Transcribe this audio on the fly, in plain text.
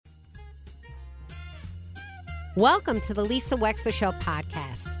Welcome to the Lisa Wexler Show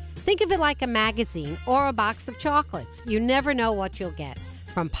podcast. Think of it like a magazine or a box of chocolates. You never know what you'll get.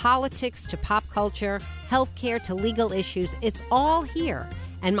 From politics to pop culture, healthcare to legal issues, it's all here.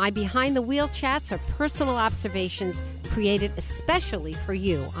 And my behind-the-wheel chats are personal observations created especially for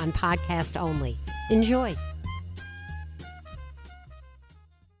you on podcast only. Enjoy.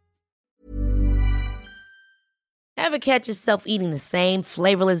 Ever catch yourself eating the same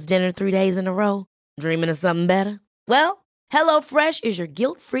flavorless dinner 3 days in a row? Dreaming of something better? Well, HelloFresh is your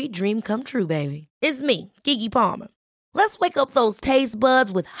guilt-free dream come true, baby. It's me, Keke Palmer. Let's wake up those taste buds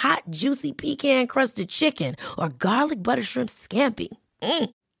with hot, juicy pecan-crusted chicken or garlic butter shrimp scampi.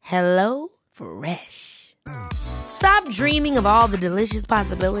 Hello Fresh. Stop dreaming of all the delicious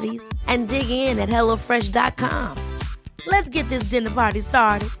possibilities and dig in at HelloFresh.com. Let's get this dinner party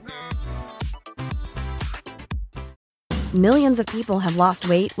started. Millions of people have lost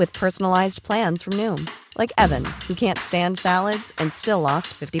weight with personalized plans from Noom. Like Evan, who can't stand salads and still lost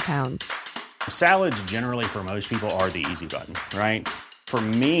 50 pounds. Salads generally for most people are the easy button, right? For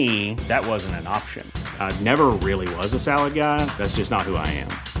me, that wasn't an option. I never really was a salad guy. That's just not who I am.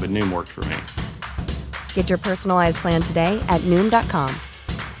 But Noom worked for me. Get your personalized plan today at Noom.com.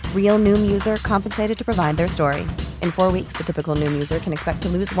 Real Noom user compensated to provide their story. In 4 weeks, the typical Noom user can expect to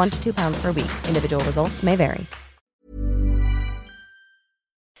lose 1 to 2 pounds per week. Individual results may vary.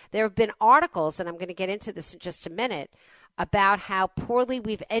 There have been articles, and I'm going to get into this in just a minute, about how poorly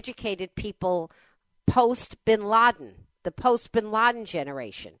we've educated people post-Bin-Laden, the post-Bin-Laden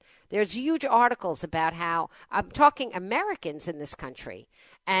generation. There's huge articles about how, I'm talking Americans in this country,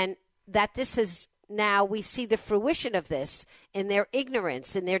 and that this is now, we see the fruition of this in their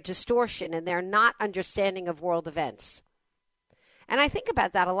ignorance, in their distortion, and their not understanding of world events. And I think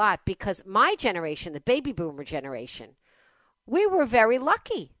about that a lot because my generation, the baby boomer generation, we were very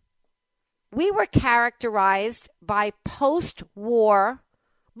lucky. We were characterized by post-war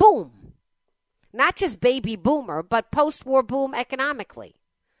boom. Not just baby boomer, but post-war boom economically.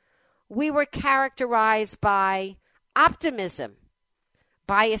 We were characterized by optimism,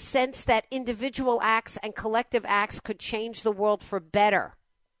 by a sense that individual acts and collective acts could change the world for better,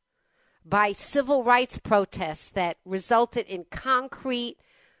 by civil rights protests that resulted in concrete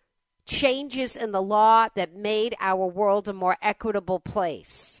changes in the law that made our world a more equitable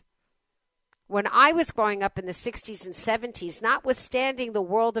place. When I was growing up in the 60s and 70s, notwithstanding the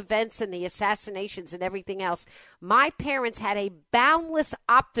world events and the assassinations and everything else, my parents had a boundless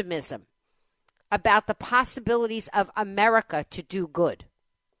optimism about the possibilities of America to do good.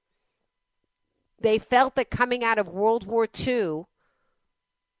 They felt that coming out of World War II,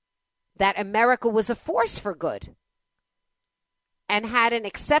 that America was a force for good and had an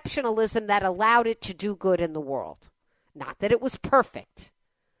exceptionalism that allowed it to do good in the world. Not that it was perfect,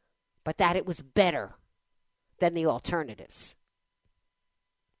 but that it was better than the alternatives.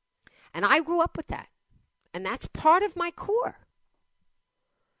 And I grew up with that. And that's part of my core.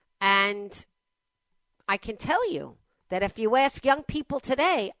 And I can tell you that if you ask young people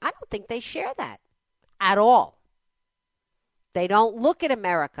today, I don't think they share that at all. They don't look at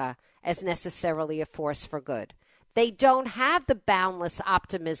America as necessarily a force for good. They don't have the boundless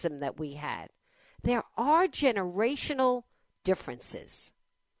optimism that we had. There are generational differences.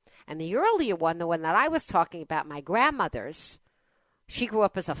 And the earlier one, the one that I was talking about, my grandmother's, she grew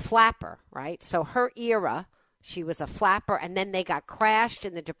up as a flapper, right? So her era, she was a flapper, and then they got crashed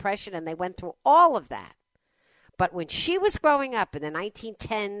in the Depression, and they went through all of that. But when she was growing up in the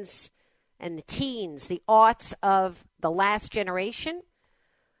 1910s and the teens, the aughts of the last generation,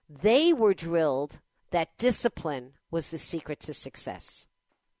 they were drilled that discipline was the secret to success.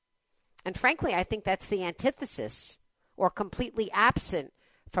 And frankly, I think that's the antithesis or completely absent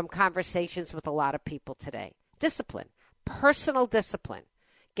from conversations with a lot of people today. Discipline, personal discipline,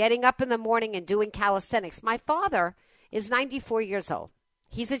 getting up in the morning and doing calisthenics. My father is 94 years old.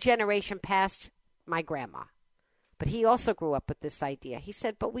 He's a generation past my grandma. But he also grew up with this idea. He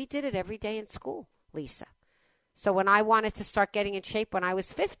said, but we did it every day in school, Lisa. So when I wanted to start getting in shape when I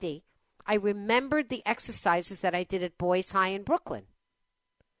was 50, I remembered the exercises that I did at Boys High in Brooklyn.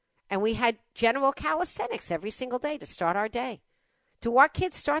 And we had general calisthenics every single day to start our day. Do our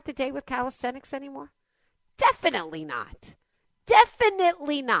kids start the day with calisthenics anymore? Definitely not.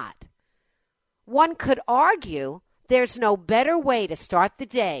 Definitely not. One could argue there's no better way to start the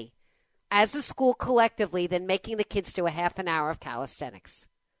day as a school collectively than making the kids do a half an hour of calisthenics.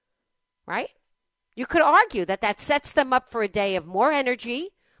 Right? You could argue that that sets them up for a day of more energy,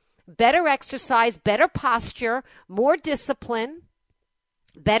 better exercise, better posture, more discipline,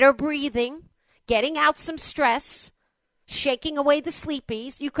 better breathing, getting out some stress, shaking away the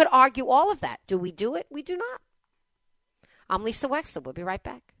sleepies. You could argue all of that. Do we do it? We do not. I'm Lisa Wexler. We'll be right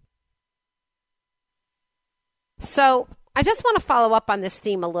back. So I just want to follow up on this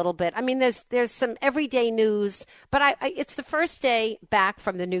theme a little bit. I mean, there's some everyday news, but it's the first day back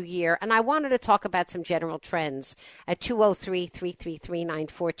from the new year, and I wanted to talk about some general trends at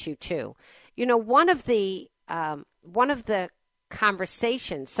 203-333-9422. You know, one of the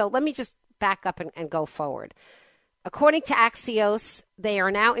conversations, so let me just back up and go forward. According to Axios, they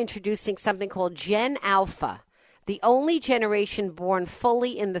are now introducing something called Gen Alpha, the only generation born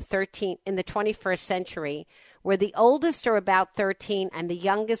fully in the 21st century, where the oldest are about 13 and the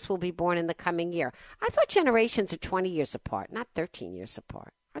youngest will be born in the coming year. I thought generations are 20 years apart, not 13 years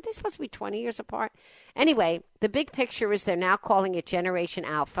apart. Aren't they supposed to be 20 years apart? Anyway, the big picture is they're now calling it Generation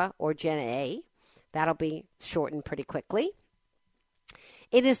Alpha or Gen A. That'll be shortened pretty quickly.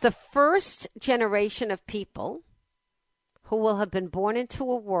 It is the first generation of people who will have been born into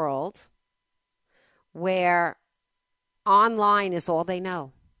a world where online is all they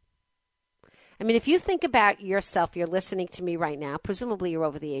know. I mean, if you think about yourself, you're listening to me right now, presumably you're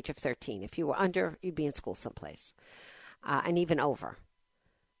over the age of 13. If you were under, you'd be in school someplace, and even over.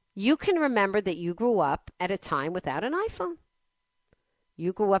 You can remember that you grew up at a time without an iPhone.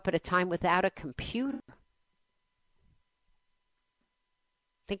 You grew up at a time without a computer.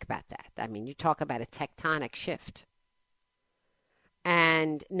 Think about that. I mean, you talk about a tectonic shift.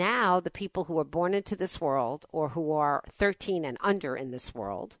 And now the people who are born into this world or who are 13 and under in this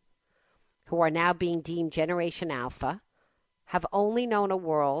world, who are now being deemed Generation Alpha, have only known a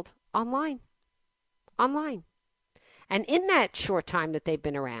world online. Online. And in that short time that they've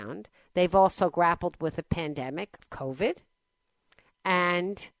been around, they've also grappled with a pandemic, COVID,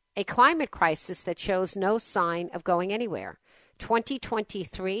 and a climate crisis that shows no sign of going anywhere.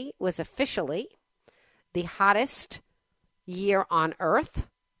 2023 was officially the hottest year on Earth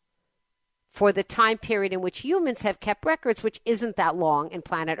for the time period in which humans have kept records, which isn't that long in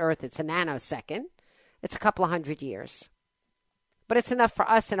planet Earth. It's a nanosecond. It's a couple of 100 years. But it's enough for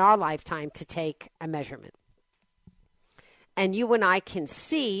us in our lifetime to take a measurement. And you and I can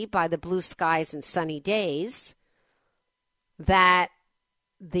see by the blue skies and sunny days that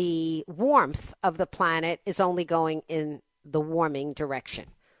the warmth of the planet is only going in the warming direction.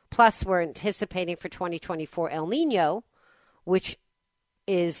 Plus, we're anticipating for 2024 El Nino, which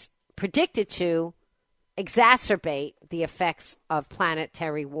is predicted to exacerbate the effects of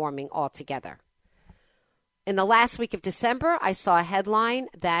planetary warming altogether. In the last week of December, I saw a headline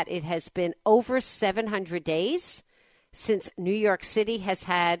that it has been over 700 days since New York City has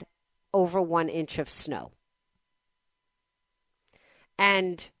had over 1 inch of snow.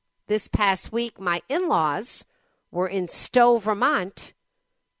 And this past week, my in-laws were in Stowe, Vermont,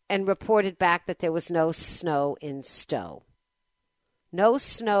 and reported back that there was no snow in Stowe. No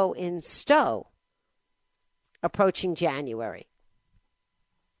snow in Stowe approaching January.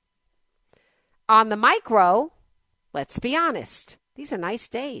 On the micro, let's be honest, these are nice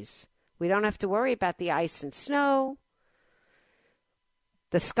days. We don't have to worry about the ice and snow.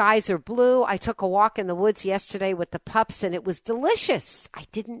 The skies are blue. I took a walk in the woods yesterday with the pups, and it was delicious. I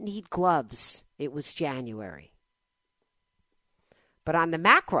didn't need gloves. It was January. But on the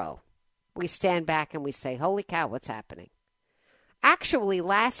macro, we stand back and we say, holy cow, what's happening? Actually,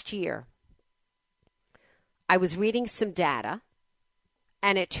 last year, I was reading some data,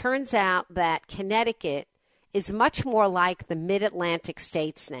 and it turns out that Connecticut is much more like the mid-Atlantic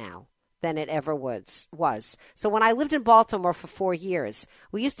states now than it ever was. So when I lived in Baltimore for 4 years,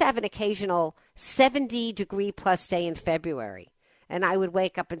 we used to have an occasional 70-degree-plus day in February. And I would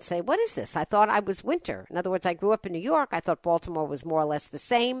wake up and say, what is this? I thought I was winter. In other words, I grew up in New York. I thought Baltimore was more or less the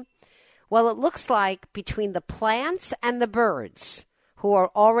same. Well, it looks like between the plants and the birds, who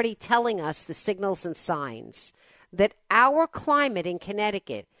are already telling us the signals and signs, that our climate in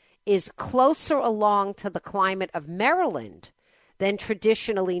Connecticut is closer along to the climate of Maryland than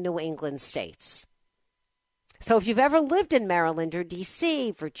traditionally New England states. So if you've ever lived in Maryland or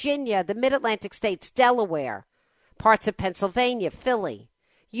D.C., Virginia, the mid-Atlantic states, Delaware, parts of Pennsylvania, Philly,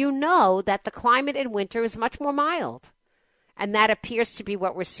 you know that the climate in winter is much more mild. And that appears to be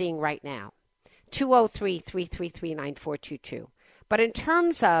what we're seeing right now. 203-333-9422. But in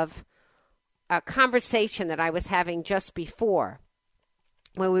terms of a conversation that I was having just before,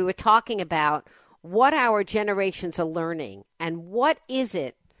 when we were talking about what our generations are learning and what is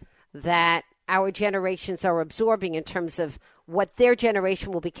it that our generations are absorbing in terms of what their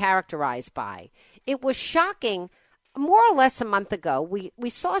generation will be characterized by, it was shocking. More or less a month ago, we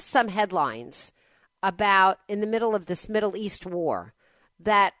saw some headlines about, in the middle of this Middle East war,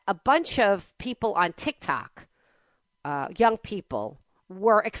 that a bunch of people on TikTok, young people,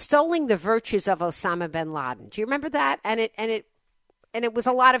 were extolling the virtues of Osama bin Laden. Do you remember that? And it was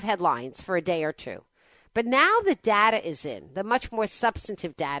a lot of headlines for a day or two. But now the data is in, the much more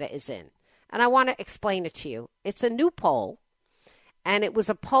substantive data is in. And I want to explain it to you. It's a new poll, and it was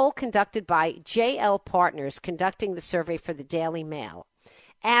a poll conducted by JL Partners, conducting the survey for the Daily Mail.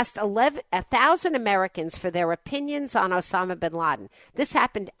 Asked 1,000 Americans for their opinions on Osama bin Laden. This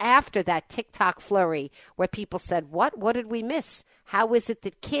happened after that TikTok flurry where people said, what did we miss? How is it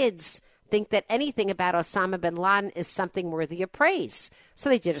that kids think that anything about Osama bin Laden is something worthy of praise? So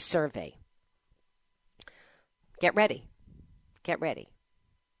they did a survey. Get ready.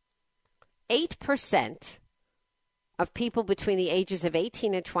 8% of people between the ages of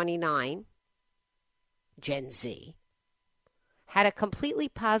 18 and 29, Gen Z, had a completely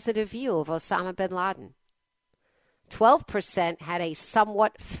positive view of Osama bin Laden. 12% had a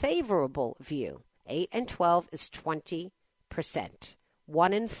somewhat favorable view. 8 and 12 is 20%.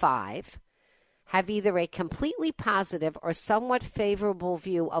 1 in 5 have either a completely positive or somewhat favorable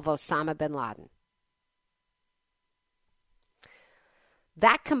view of Osama bin Laden.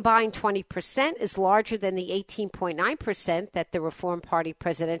 That combined 20% is larger than the 18.9% that the Reform Party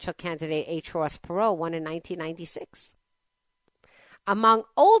presidential candidate H. Ross Perot won in 1996. Among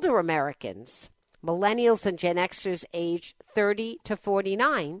older Americans, millennials and Gen Xers aged 30 to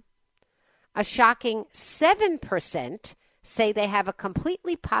 49, a shocking 7% say they have a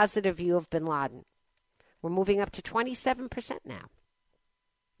completely positive view of bin Laden. We're moving up to 27% now.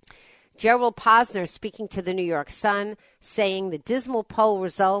 Gerald Posner, speaking to the New York Sun, saying the dismal poll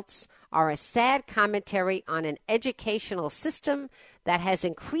results are a sad commentary on an educational system that has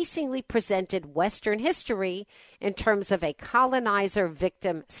increasingly presented Western history in terms of a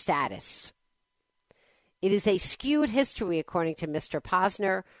colonizer-victim status. It is a skewed history, according to Mr.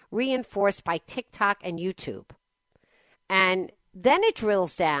 Posner, reinforced by TikTok and YouTube. And then it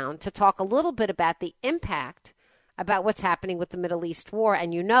drills down to talk a little bit about the impact about what's happening with the Middle East war.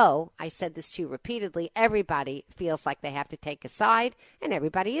 And you know, I said this to you repeatedly, everybody feels like they have to take a side, and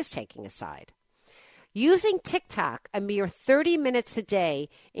everybody is taking a side. Using TikTok a mere 30 minutes a day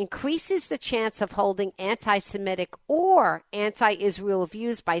increases the chance of holding anti-Semitic or anti-Israel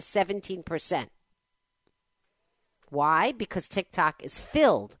views by 17%. Why? Because TikTok is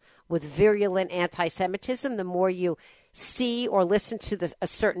filled with virulent anti-Semitism. The more you see or listen to a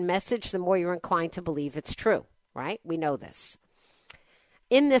certain message, the more you're inclined to believe it's true, right? We know this.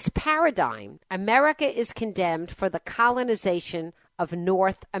 In this paradigm, America is condemned for the colonization of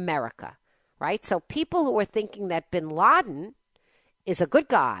North America, right? So people who are thinking that bin Laden is a good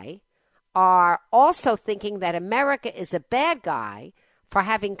guy are also thinking that America is a bad guy for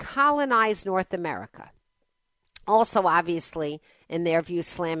having colonized North America. Also, obviously, in their view,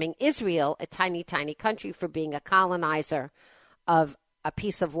 slamming Israel, a tiny, tiny country, for being a colonizer of a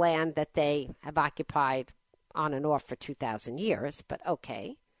piece of land that they have occupied on and off for 2,000 years, but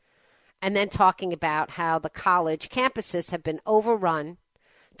okay. And then talking about how the college campuses have been overrun.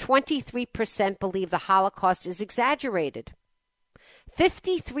 23% believe the Holocaust is exaggerated.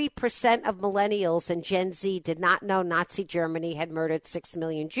 53% of millennials and Gen Z did not know Nazi Germany had murdered 6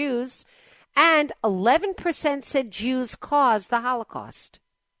 million Jews. And 11% said Jews caused the Holocaust.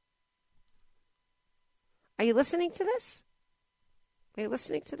 Are you listening to this? Are you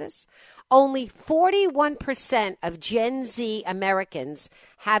listening to this? Only 41% of Gen Z Americans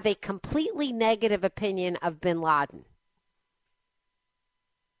have a completely negative opinion of bin Laden.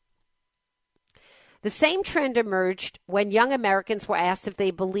 The same trend emerged when young Americans were asked if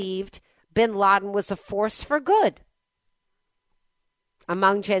they believed bin Laden was a force for good.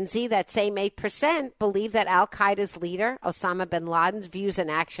 Among Gen Z, that same 8% believe that al-Qaeda's leader, Osama bin Laden's views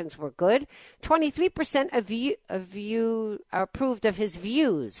and actions were good. 23% approved of his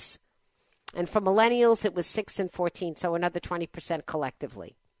views. And for millennials, it was 6 and 14, so another 20%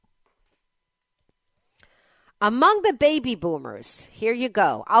 collectively. Among the baby boomers, here you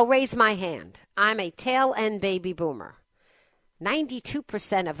go. I'll raise my hand. I'm a tail-end baby boomer.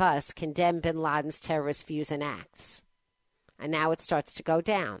 92% of us condemn bin Laden's terrorist views and acts. And now it starts to go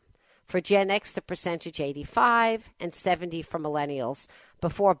down. For Gen X, the percentage 85 and 70 for millennials,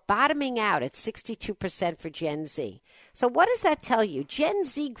 before bottoming out at 62% for Gen Z. So what does that tell you? Gen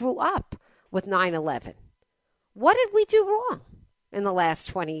Z grew up with 9/11. What did we do wrong in the last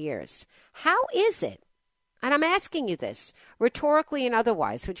 20 years? How is it? And I'm asking you this, rhetorically and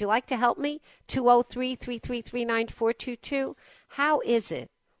otherwise. Would you like to help me? 203-333-9422. How is it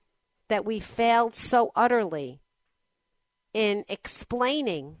that we failed so utterly in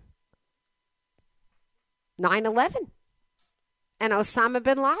explaining 9/11 and Osama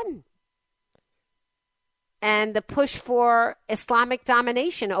bin Laden? and the push for Islamic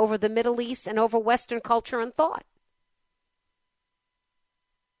domination over the Middle East and over Western culture and thought.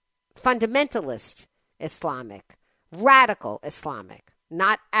 Fundamentalist Islamic, radical Islamic,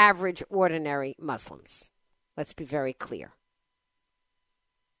 not average, ordinary Muslims. Let's be very clear.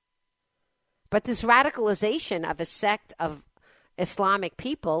 But this radicalization of a sect of Islamic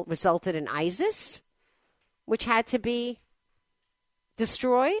people resulted in ISIS, which had to be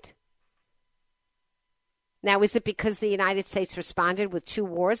destroyed. Now, is it because the United States responded with 2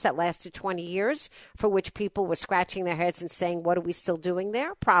 wars that lasted 20 years, for which people were scratching their heads and saying, what are we still doing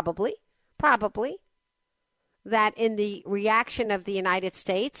there? Probably. That in the reaction of the United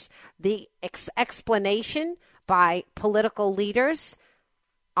States, the explanation by political leaders,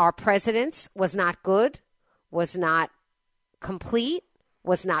 our presidents, was not good, was not complete,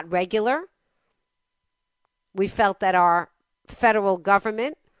 was not regular. We felt that our federal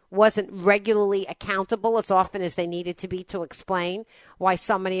government wasn't regularly accountable as often as they needed to be to explain why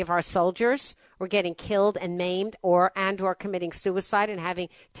so many of our soldiers were getting killed and maimed or committing suicide and having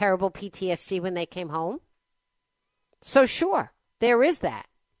terrible PTSD when they came home. So sure, there is that.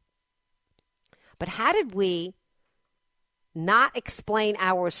 But how did we not explain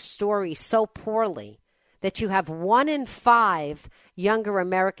our story so poorly that you have 1 in 5 younger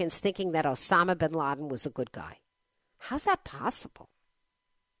Americans thinking that Osama bin Laden was a good guy? How's that possible?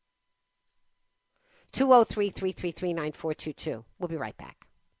 203-333-9422. We'll be right back.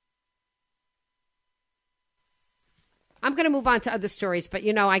 I'm going to move on to other stories, but,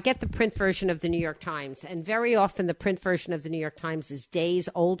 I get the print version of the New York Times, and very often the print version of the New York Times is days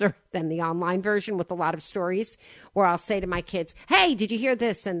older than the online version with a lot of stories, where I'll say to my kids, hey, did you hear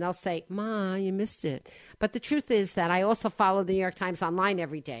this? And they'll say, Ma, you missed it. But the truth is that I also follow the New York Times online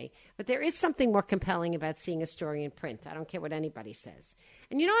every day, but there is something more compelling about seeing a story in print. I don't care what anybody says.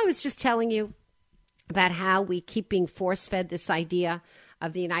 And, I was just telling you about how we keep being force-fed this idea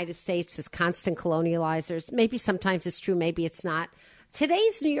of the United States as constant colonializers. Maybe sometimes it's true, maybe it's not.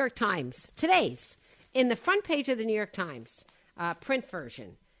 Today's New York Times, in the front page of the New York Times, print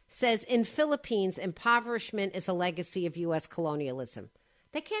version, says, in Philippines, impoverishment is a legacy of U.S. colonialism.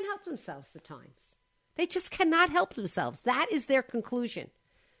 They can't help themselves, the Times. They just cannot help themselves. That is their conclusion.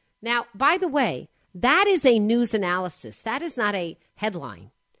 Now, by the way, that is a news analysis. That is not a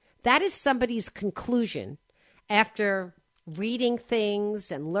headline. That is somebody's conclusion after reading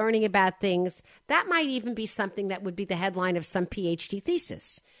things and learning about things. That might even be something that would be the headline of some PhD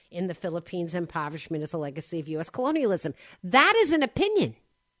thesis. In the Philippines, impoverishment is a legacy of U.S. colonialism. That is an opinion.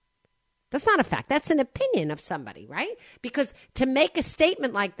 That's not a fact. That's an opinion of somebody, right? Because to make a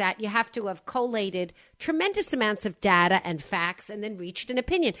statement like that, you have to have collated tremendous amounts of data and facts and then reached an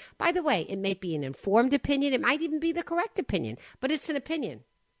opinion. By the way, it may be an informed opinion. It might even be the correct opinion, but it's an opinion.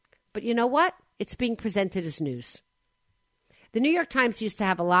 But you know what? It's being presented as news. The New York Times used to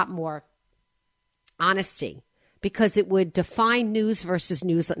have a lot more honesty because it would define news versus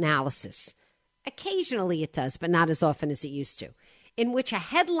news analysis. Occasionally it does, but not as often as it used to. In which a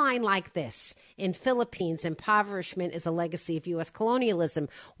headline like this, in Philippines, impoverishment is a legacy of U.S. colonialism,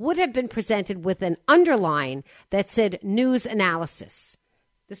 would have been presented with an underline that said news analysis.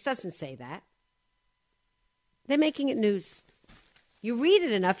 This doesn't say that. They're making it news. You read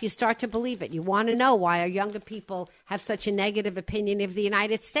it enough, you start to believe it. You want to know why our younger people have such a negative opinion of the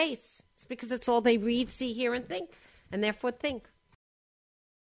United States. It's because it's all they read, see, hear, and think, and therefore think.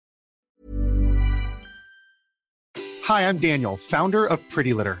 Hi, I'm Daniel, founder of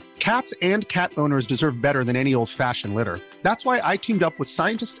Pretty Litter. Cats and cat owners deserve better than any old-fashioned litter. That's why I teamed up with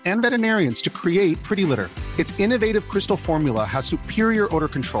scientists and veterinarians to create Pretty Litter. Its innovative crystal formula has superior odor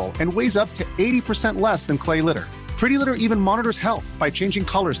control and weighs up to 80% less than clay litter. Pretty Litter even monitors health by changing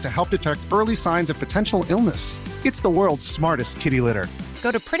colors to help detect early signs of potential illness. It's the world's smartest kitty litter.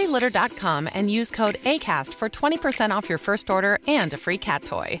 Go to prettylitter.com and use code ACAST for 20% off your first order and a free cat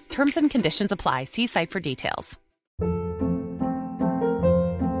toy. Terms and conditions apply. See site for details.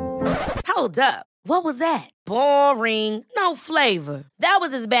 Hold up. What was that? Boring. No flavor. That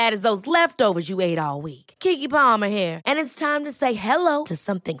was as bad as those leftovers you ate all week. Keke Palmer here. And it's time to say hello to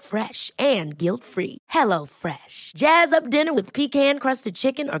something fresh and guilt-free. Hello Fresh. Jazz up dinner with pecan-crusted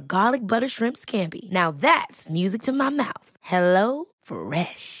chicken or garlic butter shrimp scampi. Now that's music to my mouth. Hello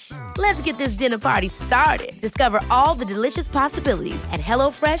Fresh. Let's get this dinner party started. Discover all the delicious possibilities at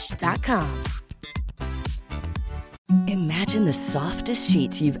HelloFresh.com. Imagine the softest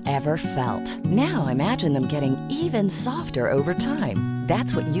sheets you've ever felt. Now imagine them getting even softer over time.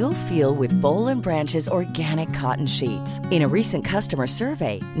 That's what you'll feel with Boll & Branch's organic cotton sheets. In a recent customer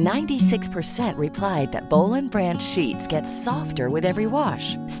survey, 96% replied that Boll & Branch sheets get softer with every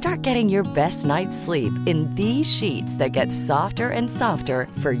wash. Start getting your best night's sleep in these sheets that get softer and softer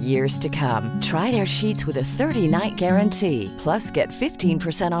for years to come. Try their sheets with a 30-night guarantee. Plus, get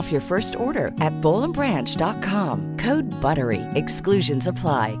 15% off your first order at bollandbranch.com. Code BUTTERY. Exclusions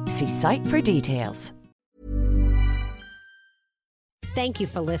apply. See site for details. Thank you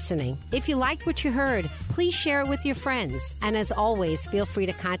for listening. If you liked what you heard, please share it with your friends. And as always, feel free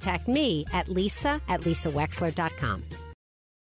to contact me at lisa@lisawexler.com.